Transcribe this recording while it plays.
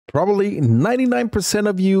Probably 99%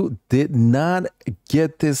 of you did not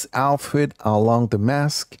get this outfit along the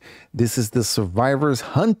mask. This is the survivor's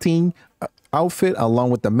hunting outfit along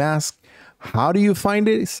with the mask. How do you find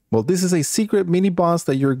it? Well, this is a secret mini boss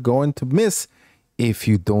that you're going to miss if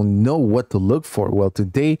you don't know what to look for. Well,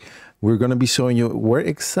 today we're going to be showing you where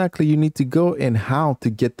exactly you need to go and how to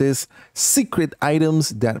get this secret items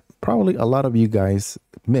that probably a lot of you guys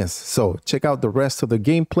miss. So check out the rest of the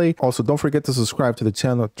gameplay. Also, don't forget to subscribe to the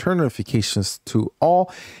channel, turn notifications to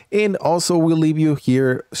all, and also we'll leave you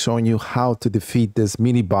here showing you how to defeat this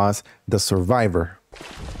mini boss, the survivor.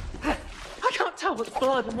 I can't tell what's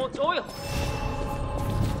blood and what's oil.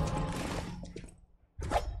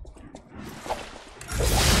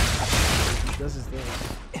 This is this.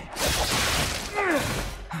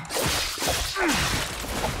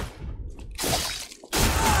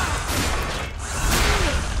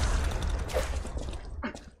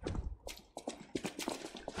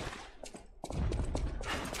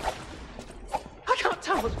 I can't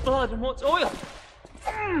tell what's blood and what's oil.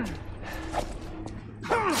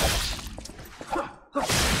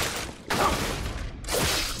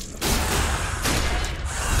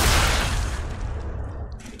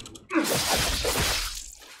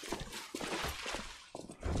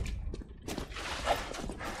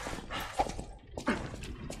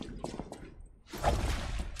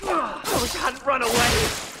 I wish I hadn't run away.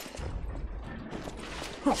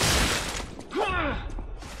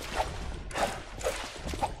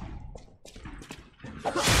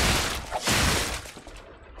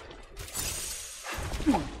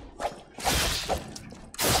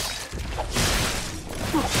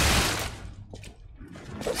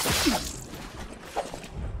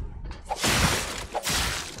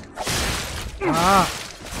 Ah!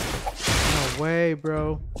 No way,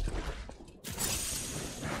 bro.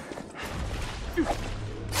 I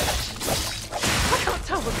can't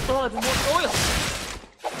tell what's blood and what's oil.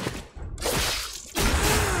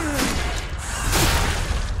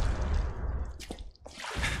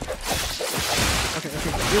 Okay.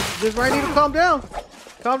 This right need to calm down.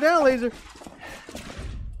 Calm down, Laser.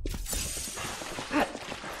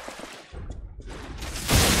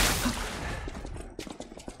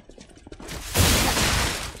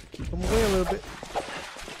 Keep him away a little bit.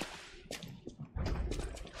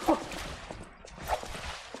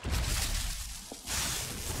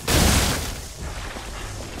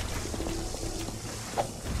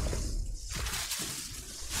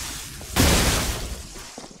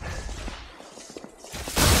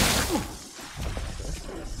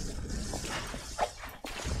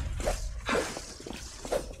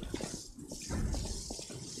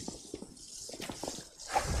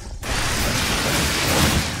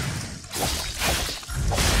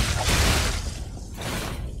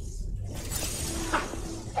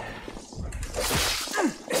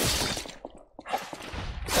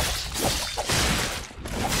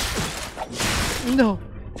 No.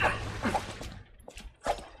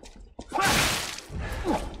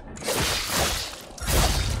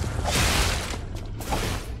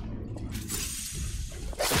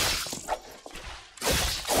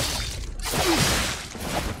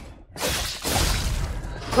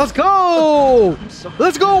 Let's go!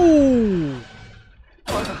 Let's go!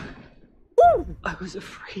 I was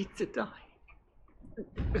afraid to die.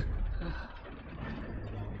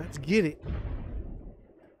 Let's get it.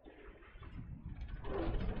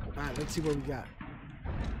 Alright, let's see what we got.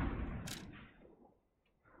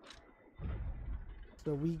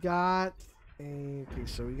 So we got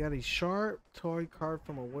so we got a sharp toy carved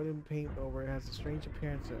from a wooden paint over. It has a strange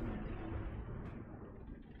appearance.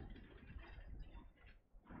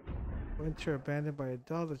 Winter abandoned by a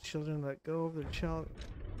dog. The children let go of their child.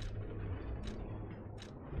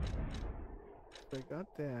 So I got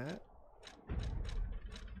that.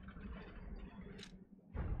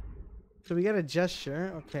 So we got a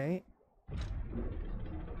gesture, okay.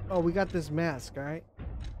 Oh, we got this mask, right?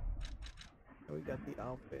 We got the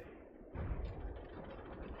outfit.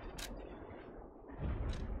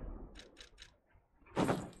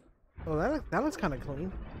 Oh, that looks kind of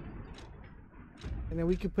clean. And then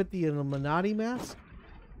we could put the Illuminati mask.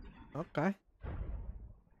 Okay.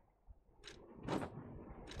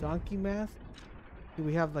 Donkey mask. Do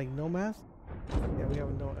we have like no mask? Yeah, we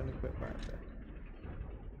have no unequipped right there.